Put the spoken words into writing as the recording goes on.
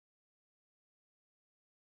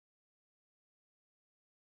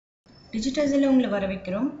டிஜிட்டல்ஸில் உங்களை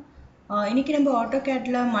வரவேற்கிறோம். இன்றைக்கி நம்ம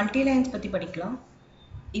ஆட்டோகேட்டில் மல்டிலைன்ஸ் பற்றி படிக்கலாம்.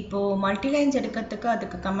 இப்போது மல்டிலைன்ஸ் எடுக்கிறதுக்கு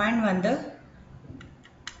அதுக்கு கமாண்ட் வந்து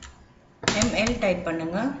ML டைப்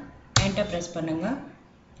பண்ணுங்கள், என்டர் ப்ரெஸ் பண்ணுங்கள்.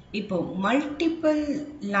 இப்போது மல்டிபிள்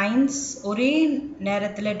லைன்ஸ் ஒரே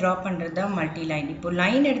நேரத்தில் ட்ரா பண்ணுறது தான் மல்டிலைன். இப்போது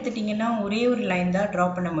லைன் எடுத்துட்டிங்கன்னா ஒரே ஒரு லைன் தான் ட்ரா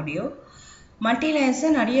பண்ண முடியும். மல்டிலைன்ஸை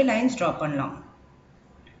நிறைய லைன்ஸ் ட்ரா பண்ணலாம்.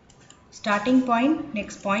 ஸ்டார்டிங் பாயிண்ட்,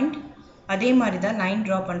 நெக்ஸ்ட் பாயிண்ட், அதே மாதிரி தான் லைன்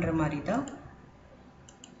ட்ரா பண்ணுற மாதிரி தான்.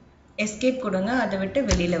 எஸ்கேப் கொடுங்க அதை விட்டு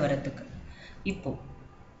வெளியில் வரதுக்கு. இப்போது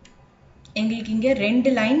எங்களுக்கு இங்கே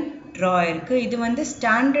 2 லைன் ட்ரா இருக்குது. இது வந்து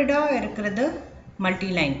ஸ்டாண்டர்டாக இருக்கிறது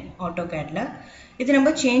மல்டிலைன் ஆட்டோகேடில். இது நம்ம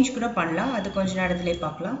சேஞ்ச் கூட பண்ணலாம். அது கொஞ்ச நேரத்துலேயே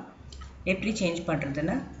பார்க்கலாம் எப்படி சேஞ்ச்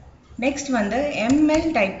பண்ணுறதுன்னு. நெக்ஸ்ட் வந்து ML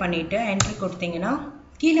டைப் பண்ணிவிட்டு என்ட்ரு கொடுத்தீங்கன்னா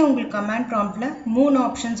கீழே உங்களுக்கு கமாண்ட் ப்ராம்ப்டில் 3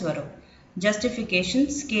 ஆப்ஷன்ஸ் வரும். Justification,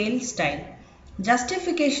 scale, style.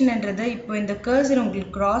 ஜஸ்டிஃபிகேஷன்ன்றது இப்போ இந்த கர்சர்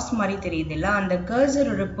உங்களுக்கு கிராஸ் மாதிரி தெரியுது இல்லை, அந்த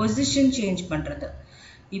கர்சரோட பொசிஷன் சேஞ்ச் பண்ணுறது.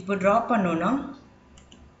 இப்போ ட்ரா பண்ணோன்னா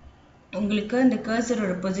உங்களுக்கு அந்த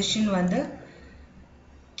கர்சரோட பொசிஷன் வந்து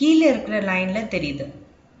கீழே இருக்கிற லைனில் தெரியுது.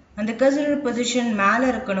 அந்த கர்சரோட பொசிஷன் மேலே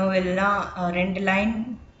இருக்கணும், இல்லைனா 2 லைன்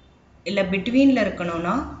இல்லை பிட்வீனில்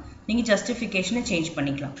இருக்கணும்னா நீங்கள் ஜஸ்டிஃபிகேஷனை சேஞ்ச்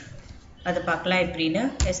பண்ணிக்கலாம். அதை பார்க்கலாம் எப்படின்னு.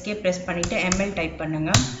 எஸ்கேப் ப்ரெஸ் பண்ணிவிட்டு ML டைப்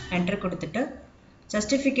பண்ணுங்கள், என்டர் கொடுத்துட்டு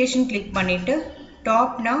ஜஸ்டிஃபிகேஷன் கிளிக் பண்ணிவிட்டு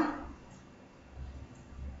டாப்னா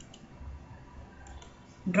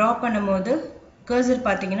ட்ரா பண்ணும்போது கர்சர்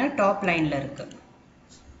பார்த்தீங்கன்னா டாப் லைனில் இருக்குது.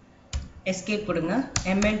 எஸ்கேப் கொடுங்க,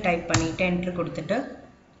 ML டைப் பண்ணிவிட்டு என்ட்ரு கொடுத்துட்டு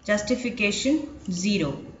ஜஸ்டிஃபிகேஷன் 0.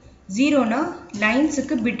 0னா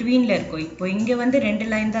லைன்ஸுக்கு பிட்வீனில் இருக்கும். இப்போ இங்கே வந்து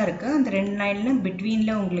 2 லைன் தான் இருக்குது, அந்த 2 லைனில்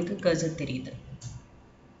பிட்வீனில் உங்களுக்கு கர்சர் தெரியுது.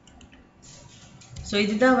 ஸோ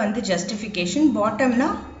இதுதான் வந்து ஜஸ்டிஃபிகேஷன். பாட்டம்னா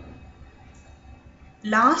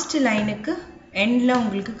லாஸ்ட் லைனுக்கு எண்டில்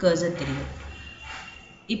உங்களுக்கு கர்சர் தெரியும்.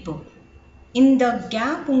 இப்போது இந்த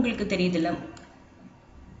கேப் உங்களுக்கு தெரியுதுல்ல,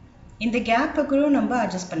 இந்த கேப்பை கூட நம்ம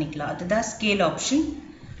அட்ஜஸ்ட் பண்ணிக்கலாம். அதுதான் ஸ்கேல் ஆப்ஷன்.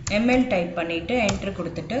 ML டைப் பண்ணிவிட்டு என்ட்ரு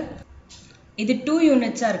கொடுத்துட்டு இது 2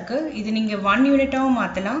 யூனிட்ஸாக இருக்குது. இது நீங்கள் 1 யூனிட்டாகவும்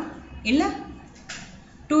மாற்றலாம், இல்லை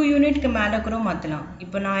 2 யூனிட்க்கு மேலே கூட மாற்றலாம்.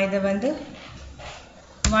 இப்போ நான் இதை வந்து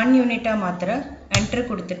 1 யூனிட்டாக மாற்றுறேன். என்ட்ரு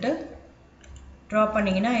கொடுத்துட்டு ட்ரா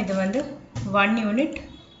பண்ணிங்கன்னா இது வந்து 1 யூனிட்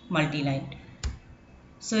மல்டிலைன்.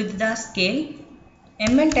 ஸோ இதுதான் ஸ்கேல்.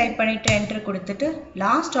 ML டைப் பண்ணிவிட்டு என்ட்ரு கொடுத்துட்டு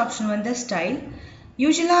லாஸ்ட் ஆப்ஷன் வந்து ஸ்டைல்.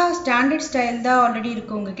 யூஸ்வலாக ஸ்டாண்டர்ட் ஸ்டைல் தான் ஆல்ரெடி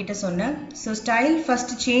இருக்குது உங்ககிட்ட சொன்னேன். ஸோ ஸ்டைல்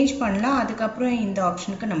ஃபஸ்ட்டு சேஞ்ச் பண்ணலாம், அதுக்கப்புறம் இந்த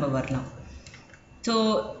ஆப்ஷனுக்கு நம்ம வரலாம். ஸோ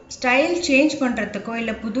ஸ்டைல் சேஞ்ச் பண்ணுறதுக்கோ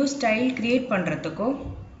இல்லை புது ஸ்டைல் க்ரியேட் பண்ணுறதுக்கோ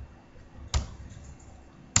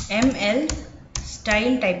ML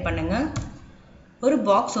ஸ்டைல் டைப் பண்ணுங்கள், ஒரு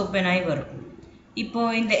பாக்ஸ் ஓப்பன் ஆகி வரும்.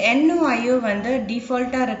 இப்போது இந்த N-ம் I-ம் வந்து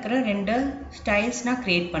டிஃபால்ட்டாக இருக்கிற 2 ஸ்டைல்ஸ் நான்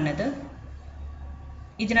க்ரியேட் பண்ணது.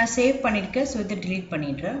 இது நான் சேவ் பண்ணியிருக்கேன், ஸோ இதை டிலீட்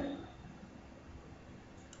பண்ணிடுறேன்.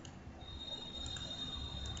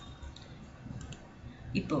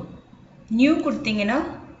 இப்போது நியூ கொடுத்தீங்கன்னா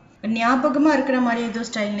ஞாபகமாக இருக்கிற மாதிரி ஏதோ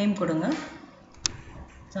ஸ்டைல் நேம் கொடுங்க.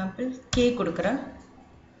 எக்ஸாம்பிள் K கொடுக்குறேன்,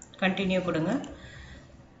 கண்டினியூ கொடுங்க.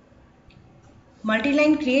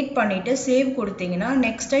 மல்டிலைன் க்ரியேட் பண்ணிவிட்டு சேவ் கொடுத்தீங்கன்னா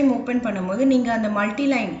நெக்ஸ்ட் டைம் ஓப்பன் பண்ணும்போது நீங்கள் அந்த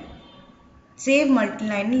மல்டிலைன் சேவ்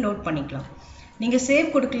மல்டிலைன் லோட் பண்ணிக்கலாம். நீங்கள் சேவ்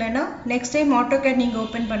கொடுக்கலன்னா நெக்ஸ்ட் டைம் ஆட்டோகேட் நீங்கள்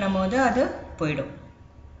ஓப்பன் பண்ணும்போது அது போயிடும்.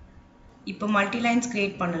 இப்போ மல்டிலைன்ஸ்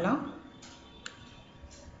க்ரியேட் பண்ணலாம்.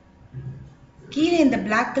 கீழே இந்த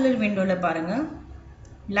பிளாக் கலர் விண்டோவில் பாருங்கள்,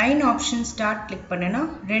 லைன் ஆப்ஷன் ஸ்டார்ட் கிளிக் பண்ணுன்னா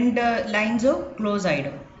 2 லைன்ஸும் க்ளோஸ்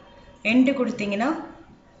ஆகிடும். எண்டு கொடுத்தீங்கன்னா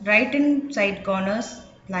right and side corners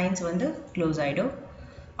lines வந்து க்ளோஸ் ஆகிடும்.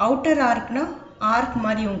 அவுட்டர் ஆர்க்னா ஆர்க்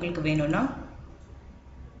மாதிரி உங்களுக்கு வேணும்னா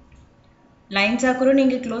லைன்ஸாக கூட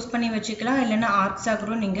நீங்கள் க்ளோஸ் பண்ணி வச்சுக்கலாம், இல்லைன்னா ஆர்க்ஸாக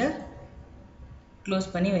கூட நீங்கள் க்ளோஸ்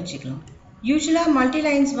பண்ணி வச்சுக்கலாம். யூஸ்வலாக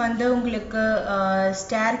மல்டிலைன்ஸ் வந்து உங்களுக்கு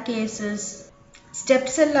ஸ்டேர் கேசஸ்,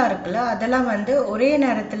 ஸ்டெப்ஸ் எல்லாம் இருக்குல்ல, அதெல்லாம் வந்து ஒரே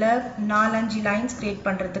நேரத்தில் 4-5 லைன்ஸ் க்ரியேட்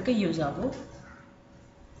பண்ணுறதுக்கு யூஸ் ஆகும்.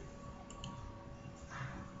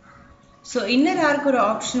 ஸோ இன்னர் ஆர்க் ஒரு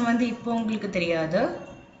ஆப்ஷன் வந்து இப்போ உங்களுக்கு தெரியாது.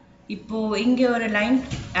 இப்போது இங்கே ஒரு லைன்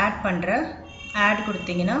ஆட் பண்ணுறேன், ஆட்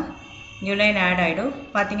கொடுத்தீங்கன்னா நியூ லைன் ஆட் ஆகிடும்.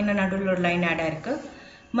 பார்த்தீங்கன்னா நடுவில் ஒரு லைன் ஆட் ஆகிருக்கு.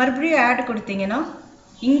 மறுபடியும் ஆட் கொடுத்தீங்கன்னா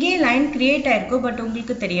இங்கே லைன் க்ரியேட் ஆகிருக்கும், பட்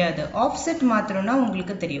உங்களுக்கு தெரியாது. ஆஃப்செட் மாற்றணும்னா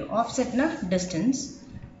உங்களுக்கு தெரியும். ஆஃப்செட்னா டிஸ்டன்ஸ்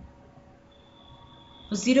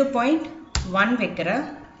 0.1 வைக்கிறேன்.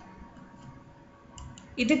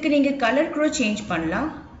 இதுக்கு நீங்கள் கலர் கூட சேஞ்ச் பண்ணலாம்.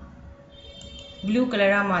 ப்ளூ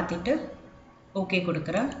கலராக மாற்றிட்டு ஓகே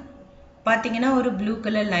கொடுக்குறேன். பார்த்தீங்கன்னா ஒரு ப்ளூ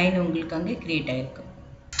கலர் லைன் உங்களுக்கு அங்கே க்ரியேட் ஆகிருக்கு.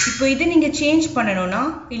 இப்போ இது நீங்கள் சேஞ்ச் பண்ணணும்னா,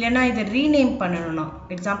 இல்லைனா இதை ரீநேம் பண்ணணும்னா,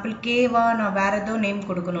 எக்ஸாம்பிள் கேவா நான் வேறு ஏதோ நேம்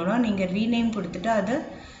கொடுக்கணுன்னா நீங்கள் ரீநேம் கொடுத்துட்டு அதை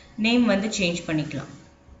நேம் வந்து சேஞ்ச் பண்ணிக்கலாம்.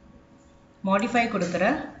 மாடிஃபை கொடுக்குற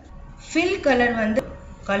ஃபில் கலர் வந்து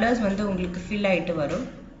கலர்ஸ் வந்து உங்களுக்கு ஃபில் ஆகிட்டு வரும்.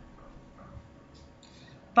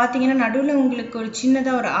 பார்த்தீங்கன்னா நடுவில் உங்களுக்கு ஒரு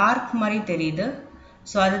சின்னதாக ஒரு ஆர்க் மாதிரி தெரியுது.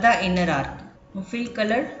 ஸோ அதுதான் இன்னர் ஆர்க். ஃபில்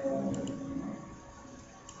கலர்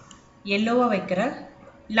எல்லோவாக வைக்கிற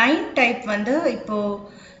லைன் டைப் வந்து இப்போது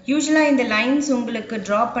யூஸ்வலாக இந்த லைன்ஸ் உங்களுக்கு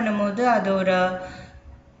ட்ரா பண்ணும்போது அது ஒரு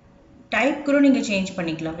டைப் கூட நீங்கள் சேஞ்ச்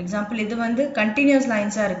பண்ணிக்கலாம். எக்ஸாம்பிள் இது வந்து கண்டினியூஸ்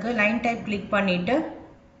லைன்ஸாக இருக்குது. லைன் டைப் கிளிக் பண்ணிவிட்டு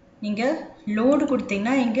நீங்கள் லோடு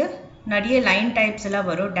கொடுத்தீங்கன்னா இங்கே நிறைய லைன் டைப்ஸ் எல்லாம்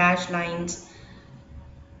வரும். டேஷ் லைன்ஸ்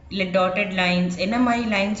இல்லை டாட்டட் லைன்ஸ், என்ன மாதிரி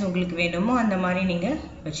லைன்ஸ் உங்களுக்கு வேணுமோ அந்த மாதிரி நீங்கள்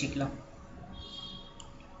வச்சுக்கலாம்.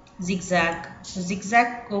 ஜிக்ஸாக்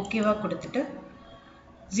ஜிக்ஸாக் ஓகேவா கொடுத்துட்டு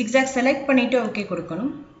ஜிக்ஸாக் செலக்ட் பண்ணிவிட்டு ஓகே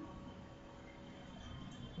கொடுக்கணும்.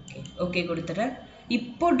 ஓகே கொடுத்துட்றேன்.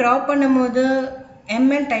 இப்போ ட்ரா பண்ணும்போது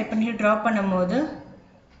எம்எல் டைப் பண்ணிட்டு ட்ரா பண்ணும்போது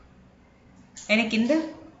எனக்கு இந்த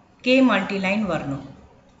கே மல்டி லைன் வரணும்.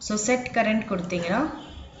 ஸோ செட் கரண்ட் கொடுத்தீங்கன்னா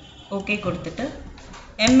ஓகே கொடுத்துட்டு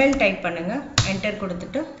எம்எல் டைப் பண்ணுங்கள், என்டர்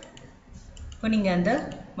கொடுத்துட்டு இப்போ நீங்கள் அந்த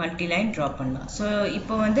மல்டி லைன் ட்ரா பண்ணலாம். ஸோ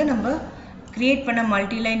இப்போ வந்து நம்ம க்ரியேட் பண்ண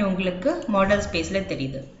மல்டி லைன் உங்களுக்கு மாடல் ஸ்பேஸில்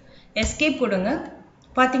தெரியுது. எஸ்கேப் கொடுங்க.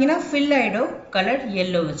 பார்த்தீங்கன்னா ஃபில் ஆகிடும் கலர்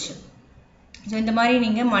எல்லோ வச்சு. ஸோ இந்த மாதிரி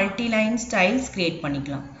நீங்கள் மல்டி லைன் ஸ்டைல்ஸ் க்ரியேட்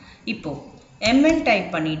பண்ணிக்கலாம். இப்போது எம்எல் டைப்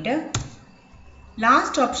பண்ணிவிட்டு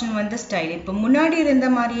லாஸ்ட் ஆப்ஷன் வந்து ஸ்டைல். இப்போ முன்னாடி இருந்த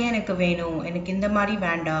மாதிரியே எனக்கு வேணும், எனக்கு இந்த மாதிரி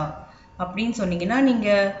வேண்டாம் அப்படின்னு சொன்னீங்கன்னா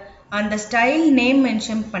நீங்கள் அந்த ஸ்டைல் நேம்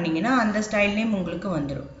மென்ஷன் பண்ணிங்கன்னா அந்த ஸ்டைல் நேம் உங்களுக்கு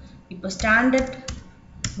வந்துடும். இப்போ ஸ்டாண்டர்ட்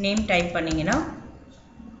நேம் டைப் பண்ணிங்கன்னா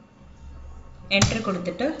என்டர்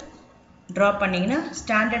கொடுத்துட்டு ட்ரா பண்ணிங்கன்னா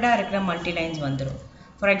ஸ்டாண்டர்டாக இருக்கிற மல்டி லைன்ஸ் வந்துடும்.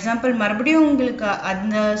 ஃபார் எக்ஸாம்பிள் மறுபடியும் உங்களுக்கு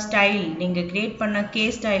அந்த ஸ்டைல் நீங்கள் க்ரியேட் பண்ண கே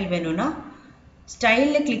ஸ்டைல் வேணும்னா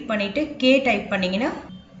ஸ்டைலில் கிளிக் பண்ணிவிட்டு கே டைப் பண்ணிங்கன்னா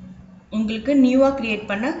உங்களுக்கு நியூவாக க்ரியேட்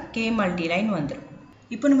பண்ண கே மல்டி லைன் வந்துடும்.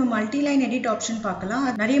 இப்போ நம்ம மல்டி லைன் எடிட் ஆப்ஷன் பார்க்கலாம்.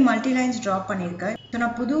 நிறைய மல்டி லைன்ஸ் ட்ரா பண்ணியிருக்கேன். ஸோ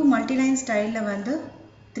நான் புது மல்டி லைன் ஸ்டைலில் வந்து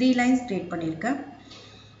 3 லைன்ஸ் க்ரியேட் பண்ணியிருக்கேன்.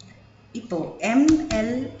 இப்போது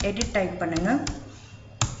எம்எல் எடிட் டைப் பண்ணுங்கள்.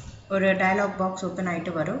 ஒரு டயலாக் பாக்ஸ் ஓப்பன்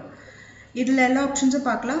ஆகிட்டு வரும். இதில் எல்லா ஆப்ஷன்ஸும்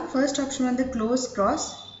பார்க்கலாம். ஃபர்ஸ்ட் ஆப்ஷன் வந்து க்ளோஸ் க்ராஸ்.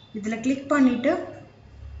 இதில் கிளிக் பண்ணிவிட்டு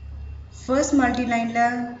ஃபர்ஸ்ட் மல்டி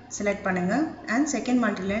லைனில் செலக்ட் பண்ணுங்கள் and second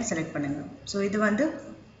multi line select பண்ணுங்கள். ஸோ இது வந்து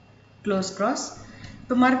க்ளோஸ் க்ராஸ்.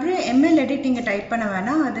 இப்போ மறுபடியும் எம்எல் எடிட் நீங்கள் டைப் பண்ண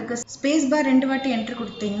வேணாம். அதுக்கு ஸ்பேஸ் பார் 2 வாட்டி என்ட்ரு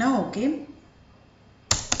கொடுத்தீங்கன்னா ஓகே,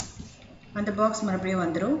 அந்த பாக்ஸ் மறுபடியும்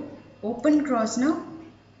வந்துடும். Open க்ராஸ்னால்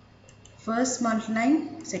first multi line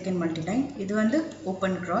second multi line. இது வந்து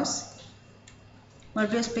ஓப்பன் க்ராஸ்.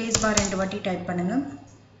 மறுபடியும் ஸ்பேஸ் பார் 2 வாட்டி டைப் பண்ணுங்கள்.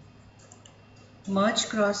 Merge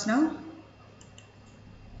க்ராஸ்னால்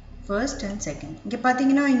first and second. இங்கே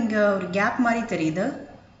பார்த்தீங்கன்னா இங்கே ஒரு கேப் மாதிரி தெரியுது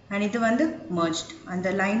அண்ட் இது வந்து மர்ஜ்ட். அந்த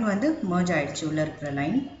லைன் வந்து மர்ஜ் ஆகிடுச்சு உள்ளே இருக்கிற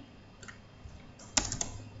லைன்.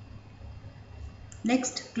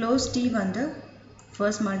 நெக்ஸ்ட் க்ளோஸ் டி வந்து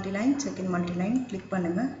first multi line second multi line click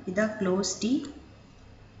பண்ணுங்கள். இதான் க்ளோஸ் டி.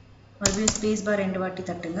 மறுபடியும் ஸ்பேஸ் பார் 2 வாட்டி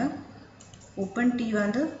தட்டுங்க. ஓப்பன் டி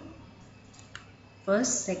வந்து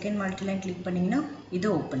first second multi line click பண்ணிங்கன்னா இது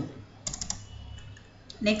ஓப்பன்.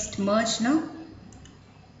 நெக்ஸ்ட் மர்ஜ்னா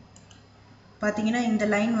பார்த்தீங்கன்னா இந்த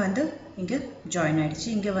லைன் வந்து இங்கே ஜாயின் ஆகிடுச்சு,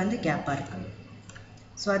 இங்கே வந்து கேப்பாக இருக்குது.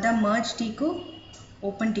 ஸோ அதான் மர்ஜ் டீக்கும்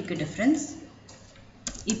ஓப்பன் டீக்கு டிஃப்ரென்ஸ்.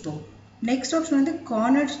 இப்போது நெக்ஸ்ட் ஆப்ஷன் வந்து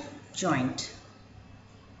கார்னர் ஜாயிண்ட்.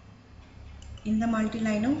 இந்த மல்டி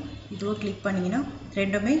லைனும் இதுவும் கிளிக் பண்ணிங்கன்னா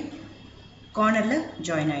ரெண்டுமே கார்னரில்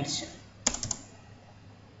ஜாயின் ஆகிடுச்சு.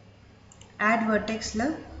 ஆட் வெர்டெக்ஸில்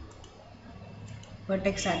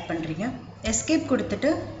வெர்டெக்ஸ் ஆட் பண்ணுறீங்க. எஸ்கேப்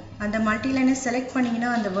கொடுத்துட்டு அந்த மல்டி லைனை செலக்ட் பண்ணிங்கன்னா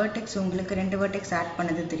அந்த வெர்டெக்ஸ் உங்களுக்கு 2 வெர்டெக்ஸ் ஆட்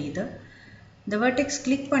பண்ணது தெரியுது. இந்த வெர்டெக்ஸ்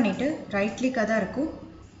கிளிக் பண்ணிவிட்டு ரைட் கிளிக்காக தான் இருக்கும்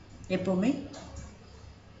எப்போவுமே.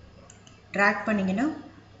 ட்ராக் பண்ணிங்கன்னா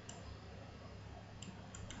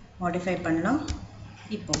மாடிஃபை பண்ணலாம்.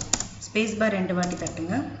 இப்போது ஸ்பேஸ் பார் 2 வாட்டி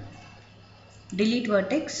தட்டுங்க. delete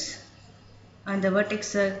vertex. அந்த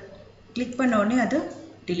வெர்டெக்ஸை கிளிக் பண்ண உடனே அது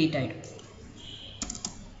delete ஆகிடும்.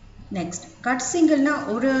 நெக்ஸ்ட் கட் சிங்கிள்னா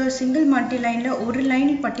ஒரு சிங்கிள் மல்டி லைனில் ஒரு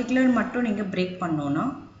லைன் பர்டிகுலர் மட்டும் நீங்கள் பிரேக் பண்ணோன்னா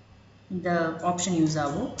இந்த ஆப்ஷன் யூஸ்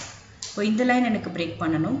ஆகும். இப்போ இந்த லைன் எனக்கு பிரேக்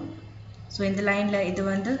பண்ணணும். ஸோ இந்த லைனில் இது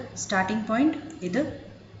வந்து ஸ்டார்டிங் பாயிண்ட், இது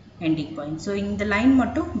எண்டிங் பாயிண்ட். ஸோ இந்த லைன்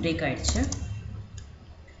மட்டும் பிரேக் ஆகிடுச்சு.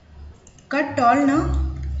 கட் ஆல்னா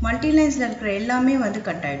மல்டி லைன்ஸில் இருக்கிற எல்லாமே வந்து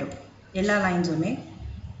கட் ஆகிடும், எல்லா லைன்ஸுமே.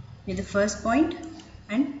 இது first point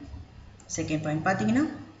and second point பார்த்தீங்கன்னா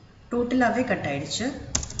டோட்டலாகவே கட் ஆகிடுச்சு.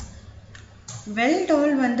 வெல்ட்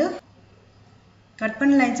ஆல் வந்து கட்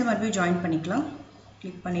பண்ண லைன்ஸை மறுபடியும் ஜாயின் பண்ணிக்கலாம்.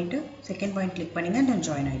 கிளிக் பண்ணிவிட்டு செகண்ட் பாயிண்ட் கிளிக் பண்ணிங்க அண்ட்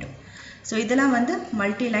ஜாயின் ஆகிடும். ஸோ இதெல்லாம் வந்து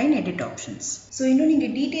multi line edit options. So இன்னும்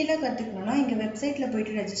நீங்கள் டீட்டெயிலாக கற்றுக்கணுன்னா எங்கள் வெப்சைட்டில்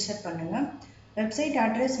போய்ட்டு ரெஜிஸ்டர் பண்ணுங்கள். வெப்சைட்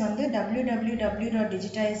அட்ரஸ் வந்து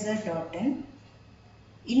www.digitizer.in.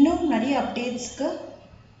 இன்னும் நிறைய அப்டேட்ஸ்க்கு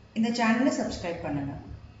இந்த சேனலை சப்ஸ்கிரைப் பண்ணுங்கள்.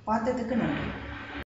 பார்த்ததுக்கு நன்றி.